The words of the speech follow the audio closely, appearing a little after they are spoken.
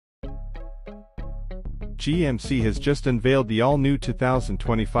GMC has just unveiled the all-new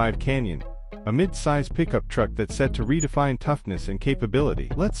 2025 Canyon, a mid-size pickup truck that's set to redefine toughness and capability.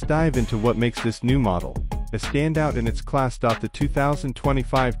 Let's dive into what makes this new model a standout in its class. The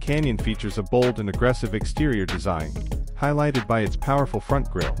 2025 Canyon features a bold and aggressive exterior design, highlighted by its powerful front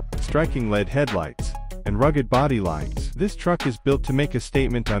grille, striking LED headlights, and rugged body lines. This truck is built to make a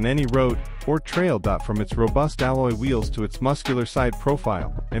statement on any road or trail. From its robust alloy wheels to its muscular side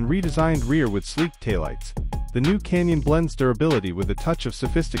profile and redesigned rear with sleek taillights, the new Canyon blends durability with a touch of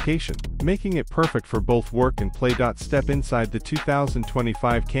sophistication, making it perfect for both work and play. Step inside the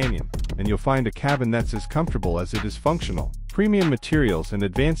 2025 Canyon, and you'll find a cabin that's as comfortable as it is functional. Premium materials and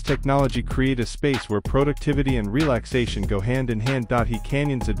advanced technology create a space where productivity and relaxation go hand in hand.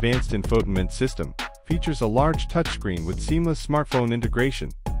 Canyon's advanced infotainment system features a large touchscreen with seamless smartphone integration,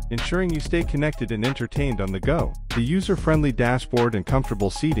 ensuring you stay connected and entertained on the go. The user-friendly dashboard and comfortable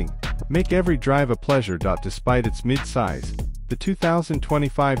seating make every drive a pleasure. Despite its mid-size, the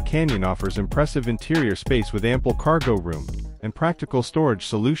 2025 Canyon offers impressive interior space with ample cargo room and practical storage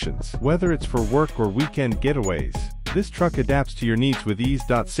solutions. Whether it's for work or weekend getaways, this truck adapts to your needs with ease.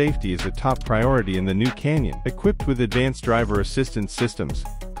 Safety is a top priority in the new Canyon. Equipped with advanced driver assistance systems,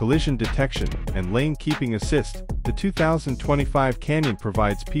 collision detection, and lane keeping assist, the 2025 Canyon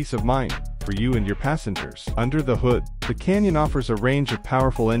provides peace of mind for you and your passengers. Under the hood, the Canyon offers a range of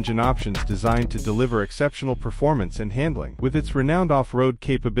powerful engine options designed to deliver exceptional performance and handling. With its renowned off-road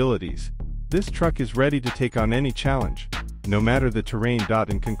capabilities, this truck is ready to take on any challenge, no matter the terrain.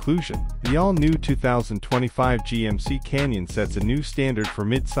 In conclusion, the all-new 2025 GMC Canyon sets a new standard for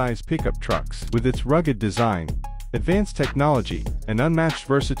mid-size pickup trucks. With its rugged design, advanced technology, and unmatched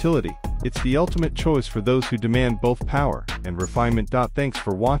versatility, it's the ultimate choice for those who demand both power and refinement. Thanks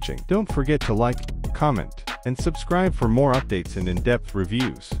for watching. Don't forget to like, comment, and subscribe for more updates and in-depth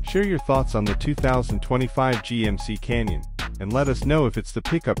reviews. Share your thoughts on the 2025 GMC Canyon, and let us know if it's the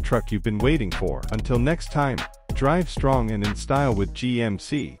pickup truck you've been waiting for. Until next time, drive strong and in style with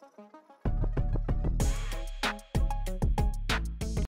GMC.